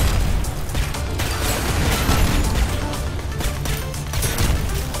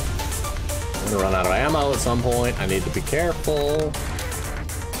 I'm gonna run out of ammo at some point. I need to be careful.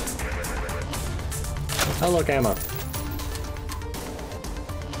 Oh, look, ammo.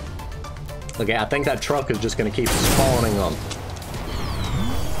 Okay, I think that truck is just gonna keep spawning them.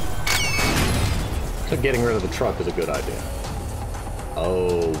 So getting rid of the truck is a good idea.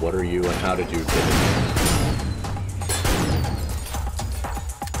 Oh, what are you and how did you get it?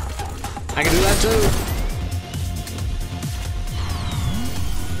 I can do that too!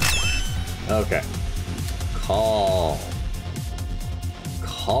 Okay. Calm.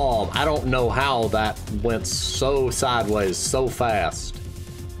 Calm. I don't know how that went so sideways so fast.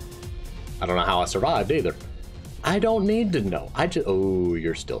 I don't know how I survived either. I don't need to know. I just... Oh,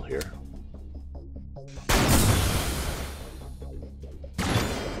 you're still here.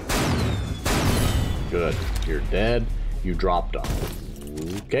 Good. You're dead. You dropped off.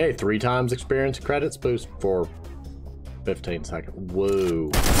 Okay, 3 times experience credits boost for 15 seconds.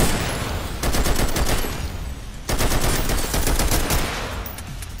 Whoa.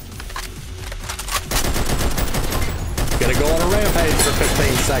 Gonna go on a rampage for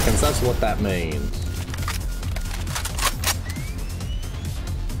 15 seconds. That's what that means.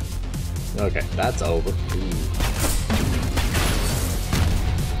 Okay, that's over. Ooh.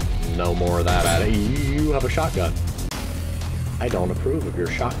 No more of that at it. You have a shotgun. I don't approve of your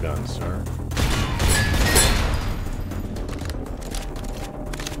shotgun, sir.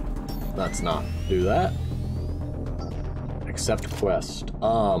 Let's not do that. Accept quest.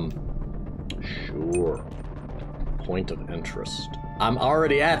 Sure. Point of interest. I'm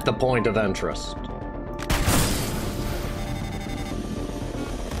already at the point of interest.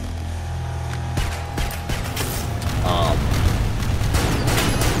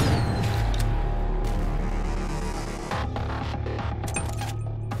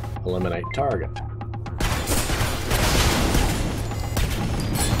 target.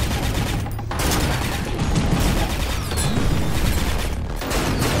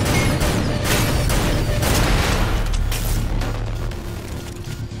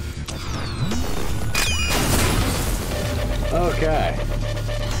 Okay.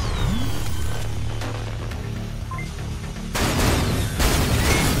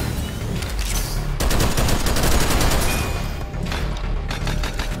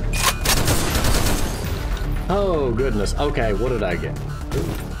 Oh, goodness. Okay, what did I get?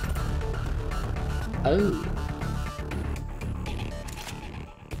 Ooh. Oh.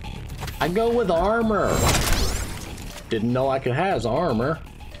 I go with armor. Didn't know I could has armor.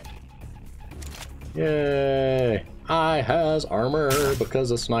 Yay. I has armor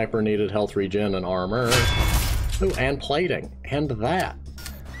because a sniper needed health regen and armor. Ooh, and plating. And that.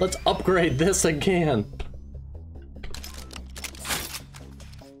 Let's upgrade this again.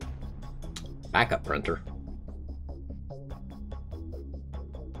 Backup printer.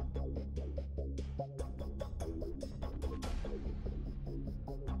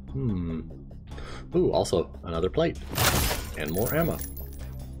 Ooh, also another plate. And more ammo.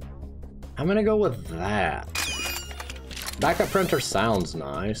 I'm gonna go with that. Backup printer sounds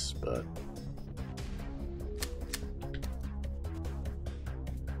nice, but...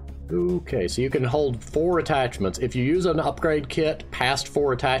 Okay, so you can hold 4 attachments. If you use an upgrade kit past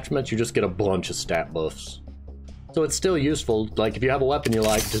 4 attachments, you just get a bunch of stat buffs. So it's still useful. Like, if you have a weapon you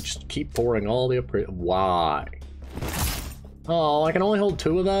like, just keep pouring all the upgrade... Why? Oh, I can only hold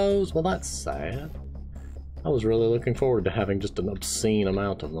 2 of those? Well, that's sad. I was really looking forward to having just an obscene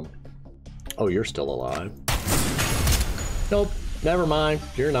amount of them. Oh, you're still alive. Nope, never mind.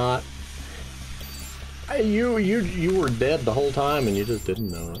 You're not. You were dead the whole time and you just didn't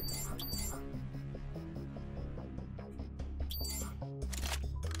know it.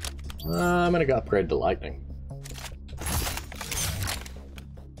 I'm gonna go upgrade to lightning.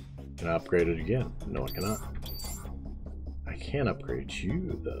 Can I upgrade it again? No, I cannot. I can upgrade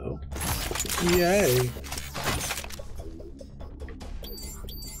you though. Yay!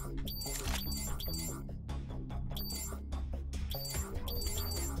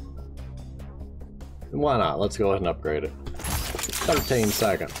 Why not? Let's go ahead and upgrade it. 13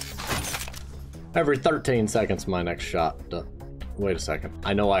 seconds. Every 13 seconds, my next shot. Wait a second.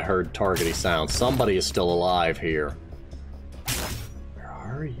 I know I heard targety sounds. Somebody is still alive here. Where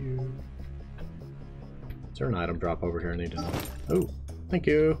are you? Is there an item drop over here I need to know? Oh, thank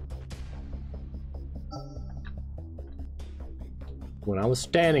you. When I was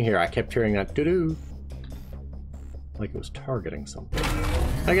standing here, I kept hearing that doo-doo. Like it was targeting something.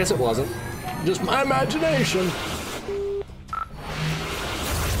 I guess it wasn't. Just my imagination.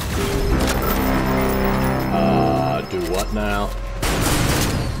 Do what now?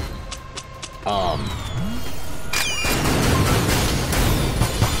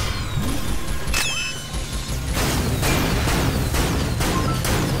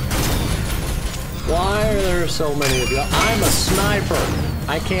 Why are there so many of you? I'm a sniper.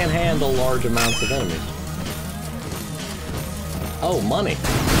 I can't handle large amounts of enemies. Oh, money.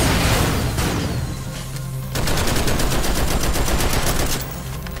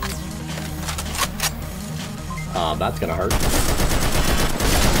 That's gonna hurt.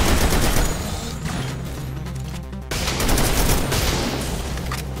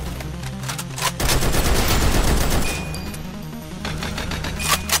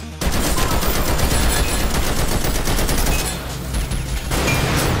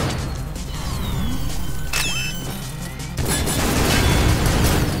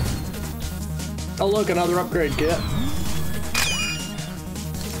 Oh look, another upgrade kit.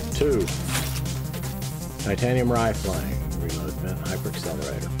 2. Titanium rifling, reload vent, hyper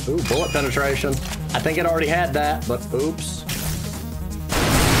accelerator. Ooh, bullet penetration. I think it already had that, but oops.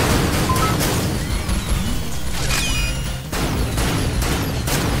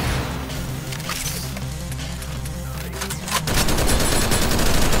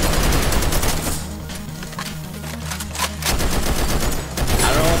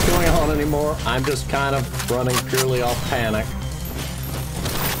 I don't know what's going on anymore. I'm just kind of running purely off panic.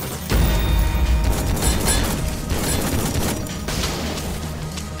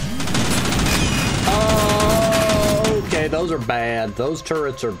 Those are bad. Those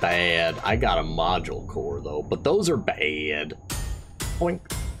turrets are bad. I got a module core though, but those are bad. Boink.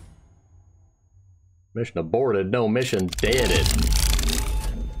 Mission aborted. No, mission deaded.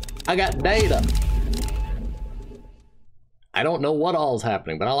 I got data. I don't know what all's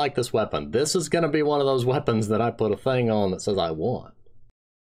happening, but I like this weapon. This is gonna be one of those weapons that I put a thing on that says I want.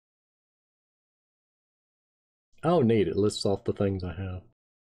 Oh, neat. It lists off the things I have.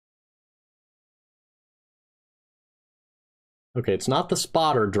 Okay, it's not the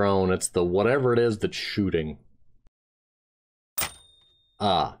spotter drone, it's the whatever it is that's shooting.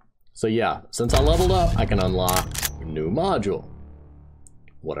 Ah, so yeah, since I leveled up, I can unlock a new module.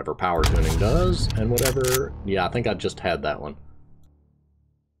 Whatever power tuning does, and whatever... Yeah, I think I just had that one.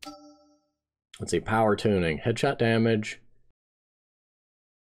 Let's see, power tuning, headshot damage.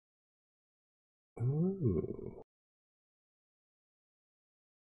 Ooh.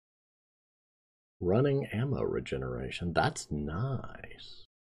 Running ammo regeneration, that's nice.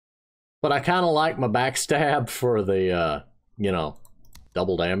 But I kind of like my backstab for the, you know,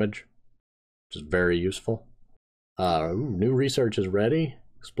 double damage, which is very useful. Ooh, new research is ready.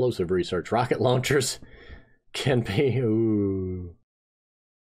 Explosive research. Rocket launchers can be, ooh.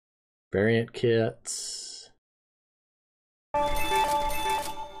 Variant kits.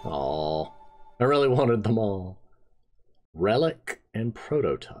 Aw, I really wanted them all. Relic and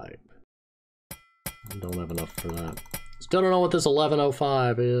prototype. Don't have enough for that. Still don't know what this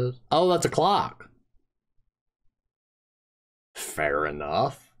 1105 is. Oh, that's a clock. Fair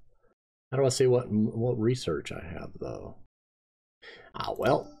enough. How do I see what research I have though? Ah,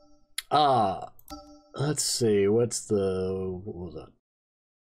 well. Let's see. What's the... What was that?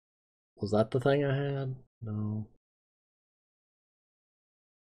 Was that the thing I had? No.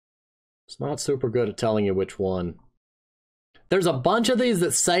 It's not super good at telling you which one. There's a bunch of these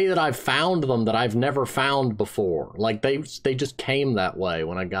that say that I've found them that I've never found before. Like, they just came that way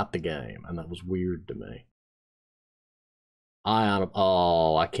when I got the game, and that was weird to me.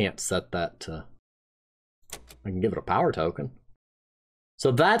 Oh, I can't set that to... I can give it a power token.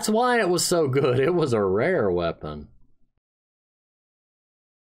 So that's why it was so good. It was a rare weapon.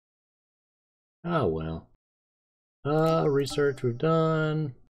 Oh, well. Research we've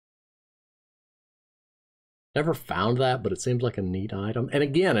done. Never found that, but it seems like a neat item. And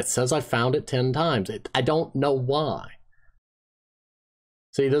again, it says I found it 10 times. I don't know why.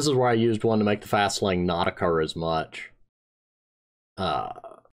 See, this is where I used one to make the fast lane not occur as much.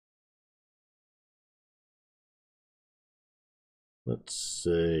 Let's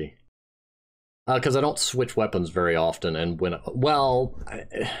see. Because I don't switch weapons very often, and when... Well,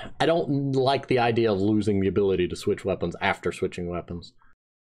 I don't like the idea of losing the ability to switch weapons after switching weapons.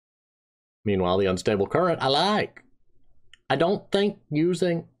 Meanwhile, the unstable current, I like. I don't think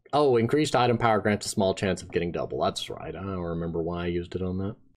using... Oh, increased item power grants a small chance of getting double. That's right. I don't remember why I used it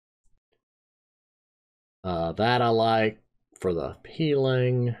on that. That I like for the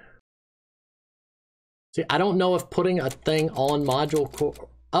healing. See, I don't know if putting a thing on module core...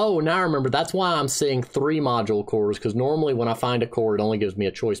 Oh, now I remember. That's why I'm seeing 3 module cores, because normally when I find a core, it only gives me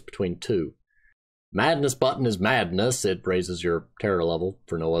a choice between 2. Madness button is madness. It raises your terror level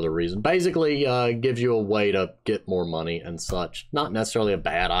for no other reason. Basically, gives you a way to get more money and such. Not necessarily a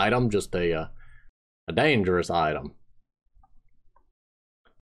bad item, just a dangerous item.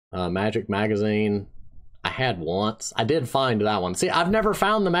 Magic magazine, I had once. I did find that one. See, I've never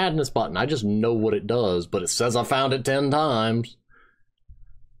found the madness button. I just know what it does, but it says I found it 10 times.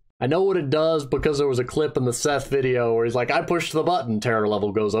 I know what it does because there was a clip in the Seth video where he's like, I pushed the button, terror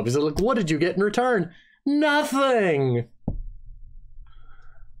level goes up. He's like, what did you get in return? Nothing!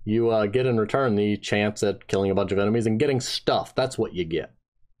 You get in return the chance at killing a bunch of enemies and getting stuff. That's what you get.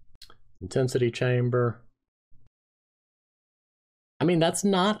 Intensity chamber. I mean, that's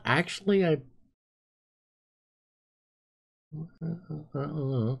not actually a... I don't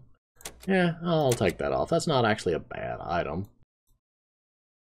know. Yeah, I'll take that off. That's not actually a bad item.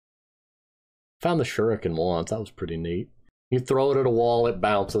 Found the shuriken once. That was pretty neat. You throw it at a wall, it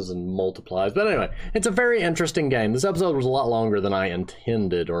bounces and multiplies. But anyway, it's a very interesting game. This episode was a lot longer than I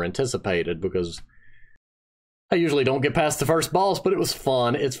intended or anticipated because I usually don't get past the first boss, but it was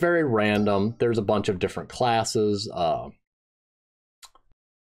fun. It's very random. There's a bunch of different classes.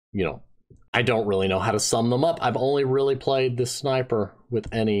 You know, I don't really know how to sum them up. I've only really played this sniper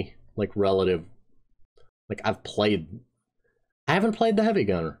with any, like, relative... Like, I haven't played the heavy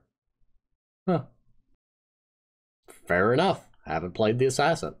gunner. Huh. Fair enough. I haven't played the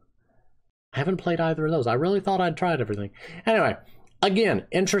assassin. I haven't played either of those. I really thought I'd tried everything. Anyway, again,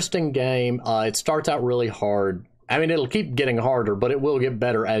 interesting game. It starts out really hard. I mean, it'll keep getting harder, but it will get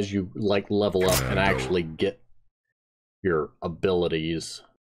better as you, like, level up and actually get your abilities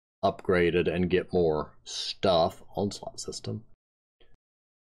upgraded and get more stuff. Onslaught system.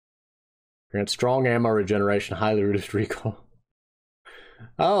 Grant strong ammo regeneration, highly reduced recoil.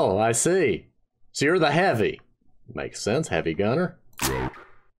 Oh, I see. So you're the heavy. Makes sense, heavy gunner.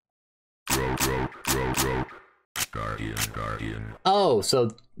 Guardian. Oh,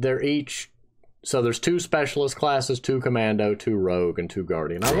 so they're each... So there's 2 specialist classes, 2 commando, 2 rogue, and 2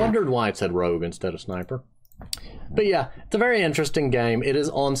 guardian. I wondered why it said rogue instead of sniper. But yeah, it's a very interesting game. It is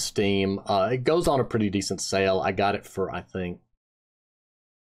on Steam. It goes on a pretty decent sale. I got it for, I think,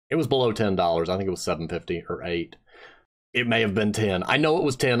 it was below $10. I think it was $7.50 or $8. It may have been 10. I know it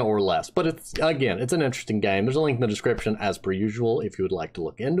was 10 or less, but it's, again, it's an interesting game. There's a link in the description as per usual if you would like to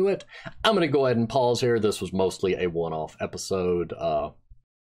look into it. I'm going to go ahead and pause here. This was mostly a one-off episode,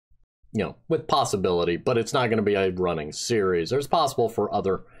 you know, with possibility, but it's not going to be a running series. There's possible for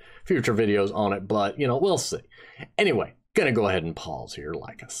other future videos on it, but, you know, we'll see. Anyway, going to go ahead and pause here,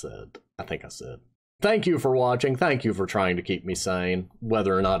 like I said. I think I said. Thank you for watching. Thank you for trying to keep me sane.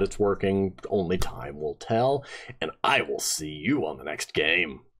 Whether or not it's working, only time will tell. And I will see you on the next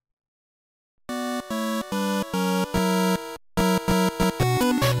game.